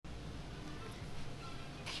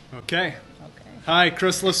Okay. Okay. Hi,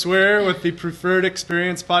 Chris LeSwear with the Preferred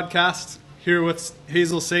Experience podcast, here with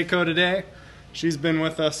Hazel Sayco today. She's been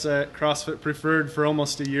with us at CrossFit Preferred for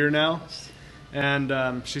almost a year now,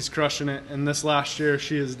 and she's crushing it. And this last year,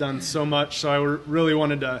 she has done so much, so I really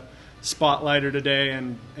wanted to spotlight her today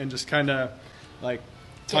and just kind of like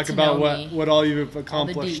talk about what all you've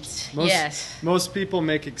accomplished. Most people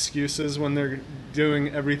make excuses when they're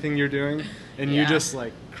doing everything you're doing, and you just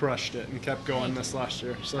like crushed it and kept going this last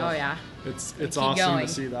year. So it's awesome to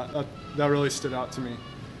see that. That really stood out to me.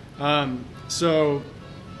 So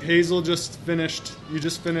Hazel you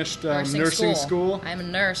just finished nursing school. I'm a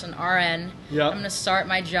nurse, an RN. Yeah. I'm going to start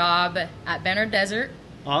my job at Banner Desert.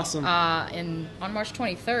 Awesome. On March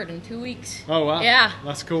 23rd in 2 weeks. Oh wow. Yeah.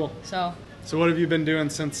 That's cool. So what have you been doing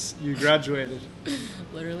since you graduated?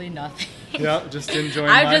 Literally nothing. Yeah, just enjoying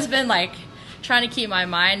I've life. just been like trying to keep my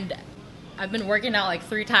mind. I've been working out like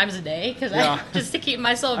 3 times a day just to keep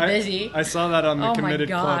myself busy. I saw that on the Committed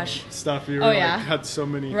Club stuff. You were had so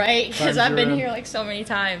many. Right, because I've been here like so many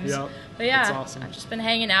times. Yeah. But yeah, that's awesome. I've just been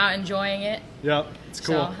hanging out, enjoying it. Yeah, it's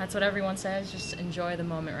cool. So that's what everyone says. Just enjoy the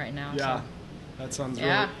moment right now. Yeah, so. That sounds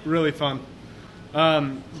really fun.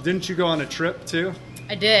 Didn't you go on a trip too?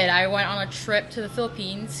 I did. I went on a trip to the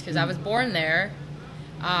Philippines because I was born there.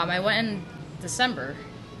 I went in December,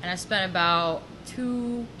 and I spent about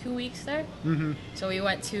two weeks there. Mm-hmm. So we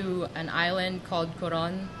went to an island called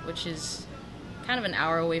Coron, which is kind of an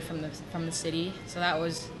hour away from the city. So that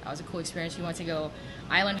was a cool experience. We went to go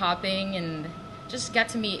island hopping and just got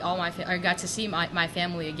to meet got to see my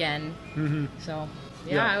family again. Mm-hmm. So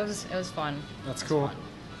it was fun. That's cool. Fun.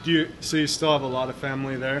 You still have a lot of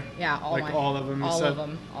family there? Yeah, all of them. All of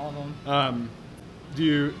them.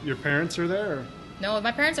 Your parents are there? Or? No,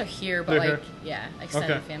 my parents are here, but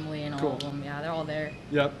extended family and all cool. of them. Yeah, they're all there.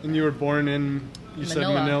 Yep. And you were born in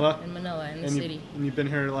Manila? In Manila, in the city. And you've been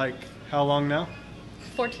here like how long now?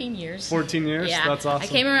 14 years. 14 years? Yeah. That's awesome. I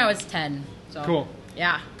came here when I was 10. So cool.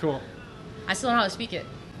 Yeah. Cool. I still know how to speak it.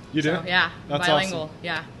 You do? So, yeah. That's bilingual. Awesome.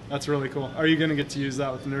 Yeah. That's really cool. Are you going to get to use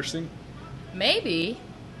that with nursing? Maybe.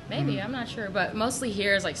 I'm not sure, but mostly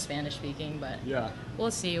here is like Spanish speaking. But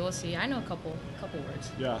we'll see. I know a couple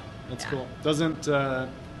words. Yeah, that's cool. Doesn't the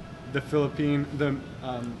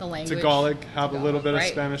language Tagalog have a little bit of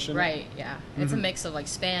Spanish in it? Right. Yeah, it's a mix of like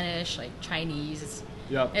Spanish, like Chinese. It's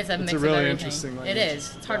a mix really of everything. Interesting language. It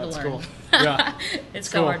is. It's hard to learn. Cool. Yeah, it's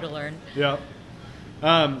so hard to learn. Yeah.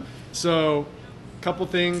 So, couple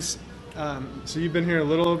things. So you've been here a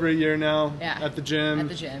little over a year now at the gym.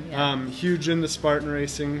 Huge into Spartan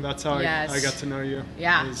racing. That's how I got to know you.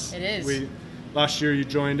 Yeah, it is. Last year you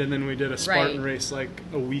joined, and then we did a Spartan race like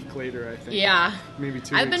a week later, I think. Yeah. Maybe 2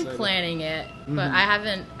 weeks I've been later. planning it, but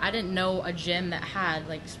I didn't know a gym that had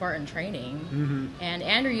like Spartan training. Mm-hmm. And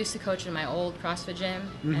Andrew used to coach in my old CrossFit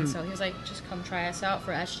gym, and so he was like, just come try us out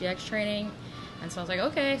for SGX training. And so I was like,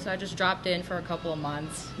 okay. So I just dropped in for a couple of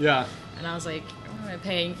months. Yeah. And I was like, I'm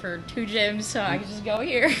paying for 2 gyms, so I can just go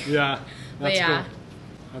here. Yeah. That's cool.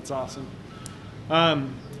 That's awesome.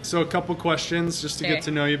 So a couple questions just to get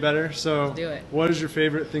to know you better. So let's do it. What is your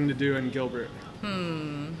favorite thing to do in Gilbert?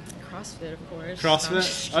 CrossFit, of course.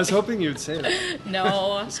 CrossFit? I was hoping you would say that.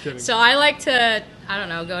 No. Just kidding. So I like to,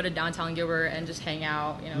 go to downtown Gilbert and just hang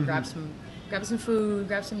out, grab some food,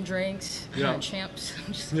 grab some drinks. Champs.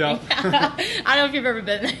 I don't know if you've ever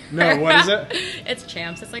been there. No, what is it? It's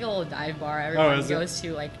Champs. It's like a little dive bar everyone goes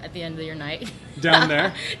to like at the end of your night. Down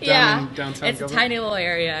there? Downtown It's Gilbert? a tiny little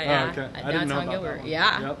area, Oh, okay. At I didn't know downtown about Gilbert. that one.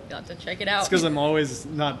 Yeah. Yep. You'll have to check it out. It's because I'm always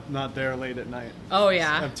not there late at night. Oh,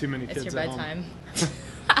 yeah. I have too many kids It's your at home. bedtime.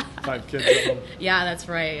 5 kids at home. Yeah, that's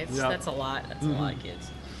right. That's a lot. That's a lot of kids.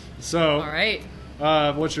 So, all right.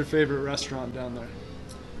 What's your favorite restaurant down there?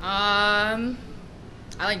 I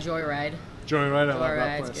like Joyride. Joyride, I love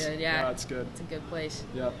that place. It's good, yeah. It's good. It's a good place.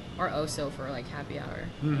 Yep. Or Oso for like happy hour.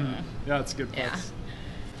 Mm-hmm. Yeah, it's a good place.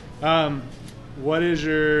 Yeah. What is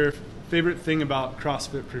your favorite thing about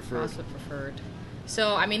CrossFit Preferred? CrossFit Preferred.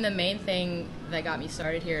 So, the main thing that got me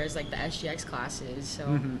started here is like the SGX classes.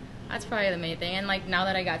 So that's probably the main thing. And like now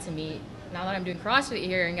that I'm doing CrossFit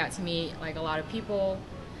here and got to meet like a lot of people,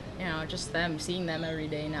 just seeing them every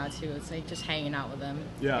day now too. It's like just hanging out with them.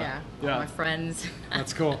 Yeah. All my friends.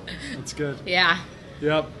 That's cool. That's good. Yeah.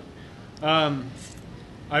 Yep.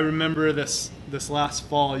 I remember this last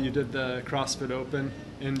fall you did the CrossFit Open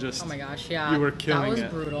and just oh my gosh, yeah. You were killing it.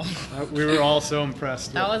 That was brutal. We were all so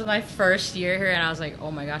impressed. That was my first year here and I was like,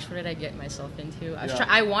 oh my gosh, what did I get myself into?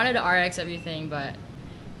 I wanted to RX everything, but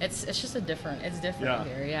it's just different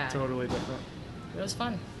here. Yeah. Totally different. It was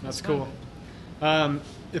fun. That's cool.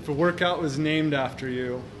 If a workout was named after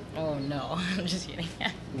you, oh no, I'm just kidding.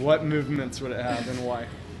 What movements would it have and why?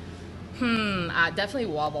 Definitely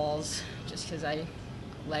wall balls, just because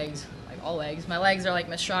legs, like all legs. My legs are like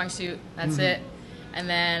my strong suit. That's it. And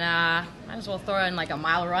then might as well throw in like a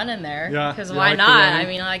mile run in there. Yeah. Because why like not? I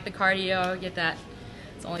mean, I like the cardio, get that.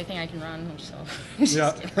 It's the only thing I can run, so.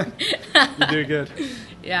 Yeah. You do good.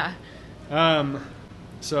 Yeah.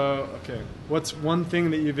 So, okay. What's one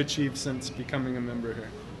thing that you've achieved since becoming a member here?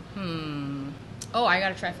 Oh, I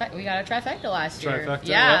got a trifecta. We got a trifecta last year. Trifecta,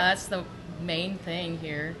 Yeah, what? that's the main thing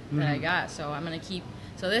here that I got. So I'm gonna keep.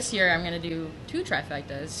 So this year I'm gonna do 2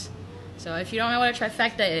 trifectas. So if you don't know what a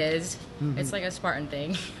trifecta is, it's like a Spartan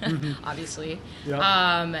thing, obviously. Yep.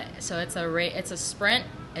 So it's a sprint,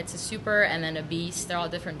 it's a super, and then a beast. They're all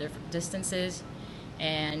different distances,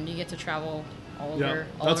 and you get to travel all over.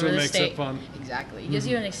 All That's over what the makes state. it fun. Exactly. It gives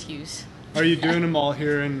you an excuse. Are you doing them all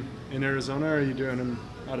here in Arizona, or are you doing them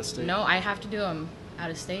out of state? No, I have to do them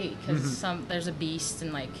out of state because there's a beast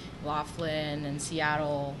in like Laughlin and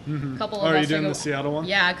Seattle. A couple of us Are you doing are the Seattle one?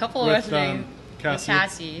 Yeah, a couple of With, us are doing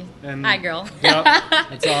Cassie. And Hi, girl. Yep,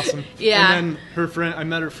 that's awesome. Yeah. And then her friend, I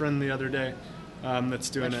met her friend the other day. That's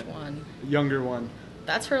doing Which it. one? Younger one.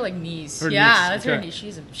 That's her like niece. Her yeah, niece, that's her okay. niece.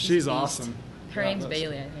 She's a She's beast. awesome. Her Yeah, name's that's-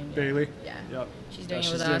 Bailey, I think. Bailey. Yeah. Yep. She's doing it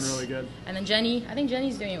she's with doing us. really good. And then Jenny, I think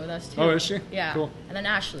Jenny's doing it with us too. Oh, is she? Yeah. Cool. And then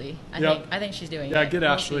Ashley, Yep. I think she's doing it. Yeah, get We'll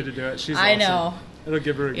Ashley see. to do it. She's I awesome. know. It'll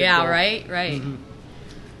give her a good Yeah, goal. right.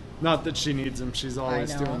 Not that she needs them. She's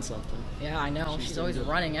always know. doing something. Yeah, I know. She's She's doing always good.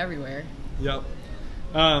 running everywhere. Yep.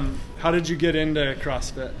 How did you get into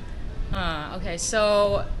CrossFit? Okay,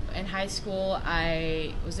 so in high school,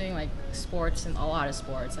 I was doing like sports and a lot of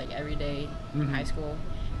sports, like every day in high school.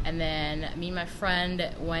 And then me and my friend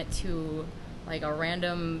went to like a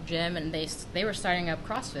random gym, and they were starting up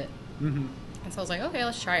CrossFit. And so I was like, okay,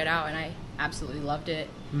 let's try it out, and I absolutely loved it.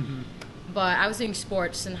 But I was doing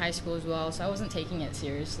sports in high school as well, so I wasn't taking it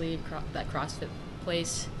seriously, that CrossFit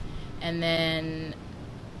place. And then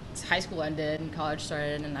high school ended and college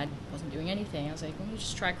started, and I wasn't doing anything. I was like, let me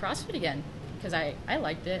just try CrossFit again, because I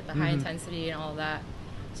liked it, the high intensity and all of that.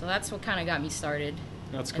 So that's what kind of got me started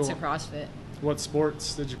That's cool. into CrossFit. What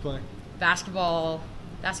sports did you play? Basketball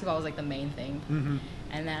was like the main thing.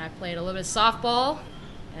 And then I played a little bit of softball,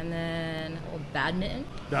 and then badminton.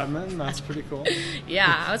 Badminton? That's pretty cool.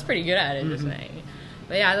 Yeah, I was pretty good at it, just saying.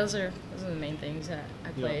 But yeah, those are the main things that I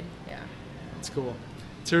played. Yeah. That's cool.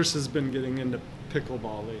 Tirsa's been getting into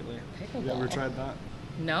pickleball lately. Pickleball? You ever tried that?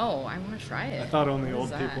 No, I want to try it. I thought only What old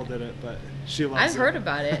is that? people did it, but she loves it. I've heard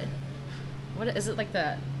about it. What is it like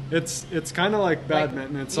that? It's kind of like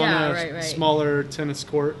badminton. It's on a right. smaller tennis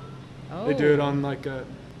court. Oh. They do it on like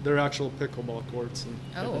they're actual pickleball courts, and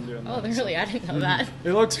they've been doing that. Oh, really? I didn't know that.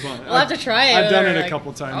 It looks fun. We'll have to try it. I've done it like, a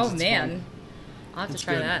couple times. Oh, It's man. fun. I'll have It's to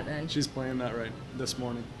try good. that then. She's playing that right this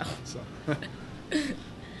morning. Oh.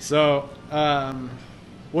 So,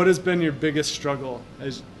 what has been your biggest struggle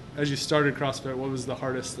as you started CrossFit? What was the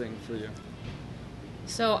hardest thing for you?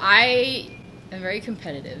 So I am very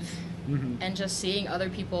competitive, and just seeing other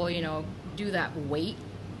people, do that weight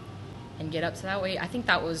and get up to that weight, I think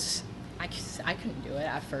that was, I couldn't do it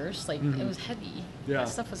at first. Like, it was heavy. Yeah. That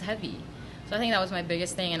stuff was heavy. So I think that was my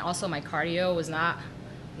biggest thing, and also my cardio was not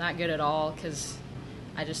good at all, because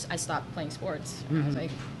I stopped playing sports. I was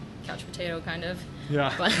like couch potato, kind of.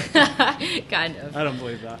 Yeah. But kind of. I don't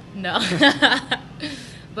believe that. No.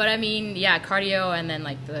 But I mean, yeah, cardio, and then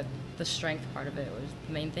like the strength part of it was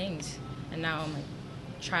the main things. And now I'm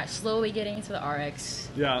like slowly getting into the RX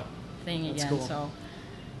thing That's again. cool. So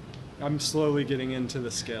I'm slowly getting into the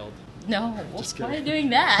scaled. no, Just why are you kidding. doing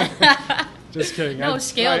that? Just kidding. No,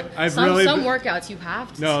 scaled. I've some really some been- workouts you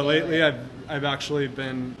have to. No, scale lately it. I've actually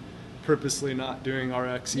been purposely not doing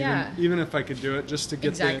RX, even if I could do it, just to get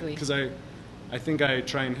Exactly. because I think I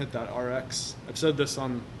try and hit that RX. I've said this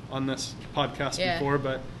on this podcast before,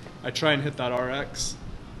 but I try and hit that RX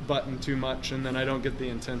button too much, and then I don't get the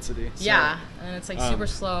intensity. So, Yeah, and it's like super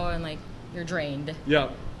slow, and like you're drained Yeah.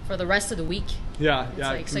 for the rest of the week. Yeah. It's Yeah.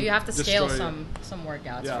 like, it so can you have to scale destroy you. some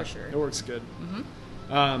workouts Yeah, for sure. it works good.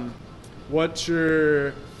 What's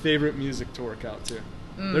your favorite music to work out to?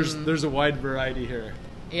 There's a wide variety here.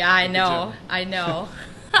 Yeah, I at the know. gym. I know.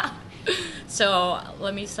 So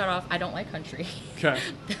let me start off. I don't like country, Okay.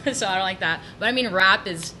 so I don't like that. But I mean, rap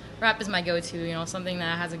is my go-to. Something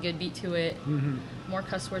that has a good beat to it. More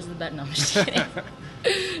cuss words the better. No, I'm just kidding.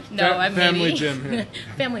 No, I'm Family maybe. gym here.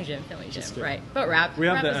 Family gym, kidding. right? But rap. We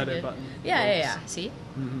have rap the is edit good. button. Yeah. See,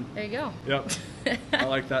 there you go. Yep. I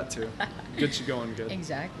like that too. Gets you going good.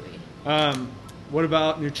 Exactly. What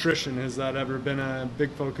about nutrition? Has that ever been a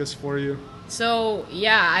big focus for you? So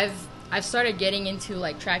yeah, I've started getting into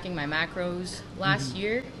like tracking my macros last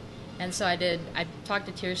year, And so I talked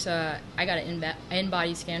to Tirsa. I got an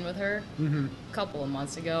in-body scan with her a couple of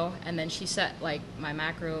months ago, and then she set like my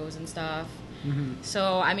macros and stuff.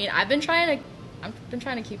 So I mean, I've been trying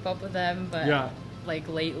to keep up with them, but like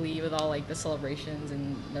lately with all like the celebrations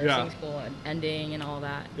and nursing school and ending and all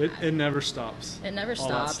that, it never stops. It never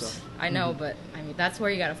stops. I know, but I mean that's where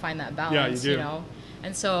you got to find that balance. Yeah, you do. You know.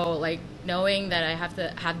 And so like knowing that I have to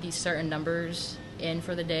have these certain numbers in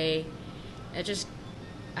for the day,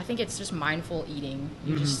 I think it's just mindful eating.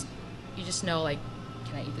 You just know, like,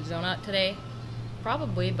 can I eat the donut today?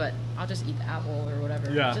 Probably, but I'll just eat the apple or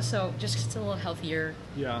whatever. Yeah. Just a little healthier,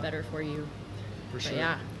 better for you. For sure. But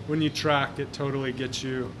yeah. When you track, it totally gets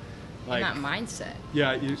you, like, in that mindset.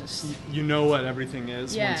 Yeah, you know what everything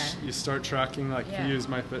is once you start tracking. Like, you use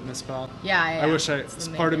MyFitnessPal. Yeah. I wish it's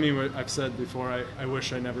part of me. What I've said before, I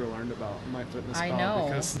wish I never learned about MyFitnessPal. I know.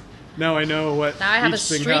 Because now I know what now I have each a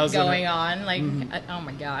streak going on. Like, oh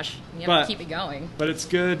my gosh, you have to keep it going. But it's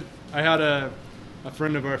good. I had a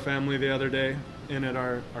friend of our family the other day in at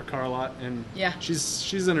our car lot, and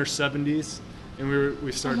she's in her 70s, and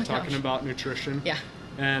we started talking about nutrition. Yeah.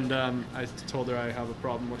 And I told her I have a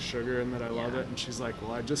problem with sugar and that I love it, and she's like,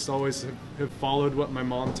 well, I just always have followed what my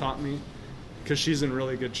mom taught me, because she's in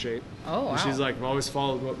really good shape. Oh, wow. And she's like, I've always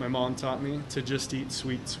followed what my mom taught me, to just eat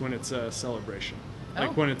sweets when it's a celebration.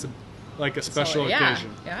 Like when it's a special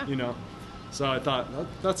occasion, you know. So I thought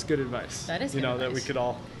that's good advice. That is good advice. That we could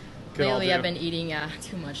all. Lately, I've been eating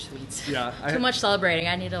too much sweets. Yeah, too much celebrating.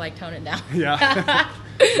 I need to like tone it down. Yeah.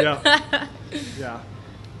 Yeah.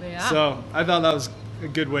 So I thought that was a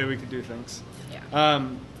good way we could do things. Yeah.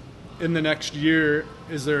 In the next year,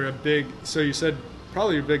 is there a big? So you said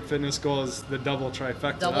probably your big fitness goal is the double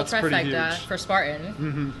trifecta. That's pretty huge. For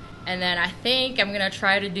Spartan. And then I think I'm gonna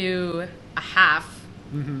try to do a half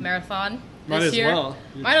marathon this year.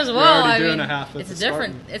 Might as well. You're already doing a half. It's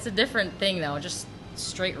a different thing though. Just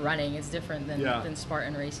straight running is different than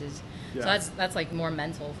Spartan races. Yeah. So that's like more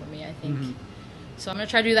mental for me, I think. So I'm gonna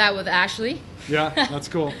try to do that with Ashley. Yeah, that's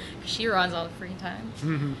cool. She runs all the free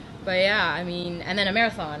time. But yeah, I mean, and then a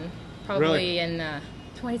marathon probably in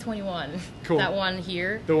 2021. Cool. That one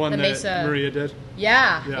here. The one that Mesa, Maria did.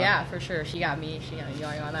 Yeah, for sure. She got me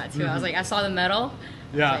going on that too. I was like, I saw the medal.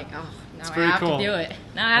 Yeah. I was like, oh, now it's I have cool. to do it.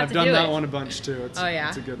 Now I have to do it. I've done that one a bunch too. It's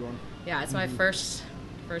a good one. Yeah, it's my first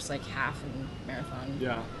like half and marathon.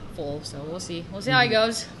 Yeah. Full. So we'll see. We'll see how it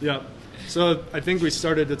goes. Yep. So I think we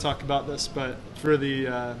started to talk about this, but for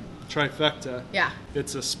the trifecta,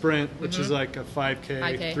 it's a sprint, which is like a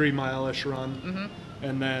 5K, 3 mile-ish run,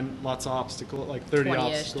 and then lots of obstacles, like 30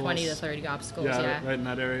 obstacles. 20 to 30 obstacles, right in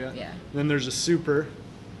that area. Yeah. And then there's a super.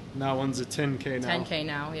 And that one's a 10K now. 10K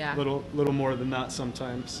now, yeah. Little more than that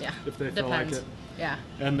sometimes, if they feel like it. Yeah.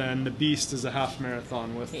 And then the Beast is a half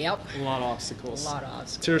marathon with a lot of obstacles.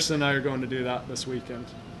 Tirsa and I are going to do that this weekend.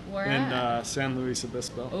 Where in San Luis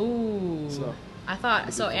Obispo. Ooh.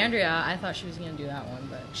 So Andrea, I thought she was going to do that one,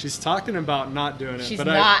 but she's talking about not doing it. She's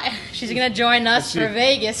not. She's going to join us for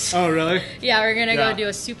Vegas. Oh, really? Yeah, we're going to go do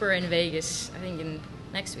a super in Vegas, I think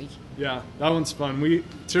next week. Yeah, that one's fun.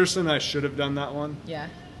 Tirsa and I should have done that one. Yeah.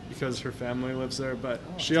 Because her family lives there, but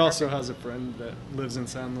she also has a friend that lives in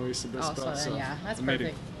San Luis Obispo. So that's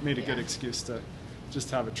perfect. Made a good excuse to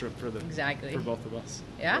just have a trip for both of us.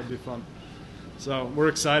 Yeah. It'll be fun. So we're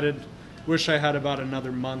excited. Wish I had about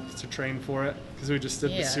another month to train for it, because we just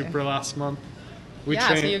did the super last month. So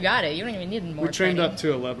you got it. You don't even need more. We trained up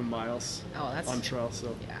to 11 miles that's on trail,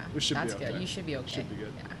 so we should be okay. Good. You should be okay. Should be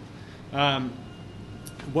good. Yeah.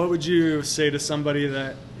 What would you say to somebody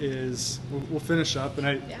that is? We'll finish up, and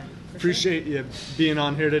I appreciate you being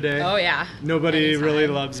on here today. Oh yeah. Nobody really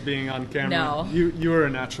loves being on camera. No. You were a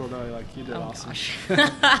natural though. Like you did awesome. Gosh.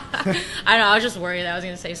 I know. I was just worried that I was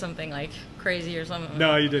going to say something like crazy or something.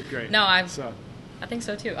 No, you did great. No, I think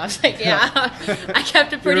so too. I was like, I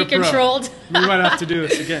kept it pretty controlled. We might have to do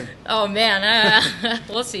this again. Oh man,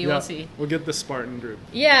 we'll see. We'll see. We'll get the Spartan group.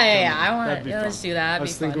 Yeah. I want to. Let's do that. I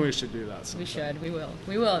was thinking we should do that. Sometime. We should.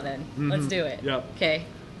 We will then. Let's do it. Yep. Okay.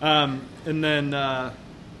 And then,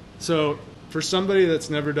 so for somebody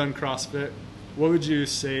that's never done CrossFit, what would you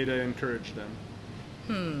say to encourage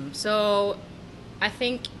them? So, I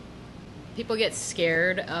think people get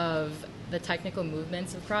scared of the technical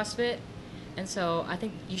movements of CrossFit. And so I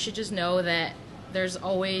think you should just know that there's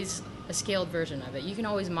always a scaled version of it. You can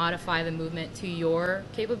always modify the movement to your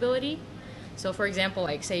capability. So for example,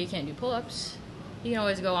 like say you can't do pull-ups, you can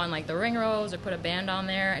always go on like the ring rows or put a band on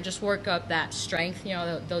there and just work up that strength,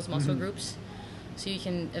 those muscle groups. So you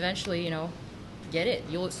can eventually, get it.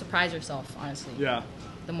 You'll surprise yourself, honestly. Yeah.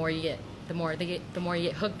 The more you get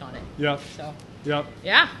hooked on it. Yep. So. Yep.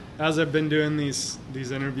 Yeah. as I've been doing these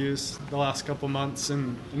interviews the last couple months,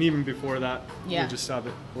 and even before that, Yeah. we just have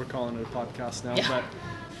it. We're calling it a podcast now. Yeah.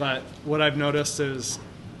 But what I've noticed is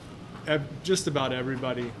just about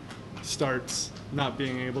everybody starts not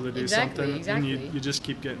being able to do something, and you just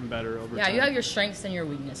keep getting better over time. Yeah, you have your strengths and your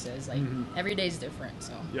weaknesses. Like every day's different,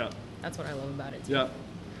 so Yeah. that's what I love about it too. Yeah.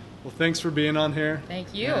 Well, thanks for being on here.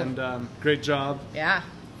 Thank you. And great job. Yeah.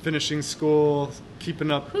 Finishing school, keeping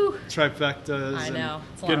up Whew. trifectas, I know. and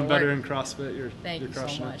It's a lot getting of better work. in CrossFit. You're Thank you so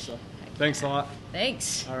crushing much. it. So Heck thanks yeah. a lot.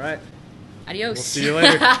 Thanks. All right. Adios. We'll see you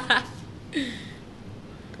later.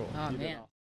 Cool. Oh, You did man. awesome.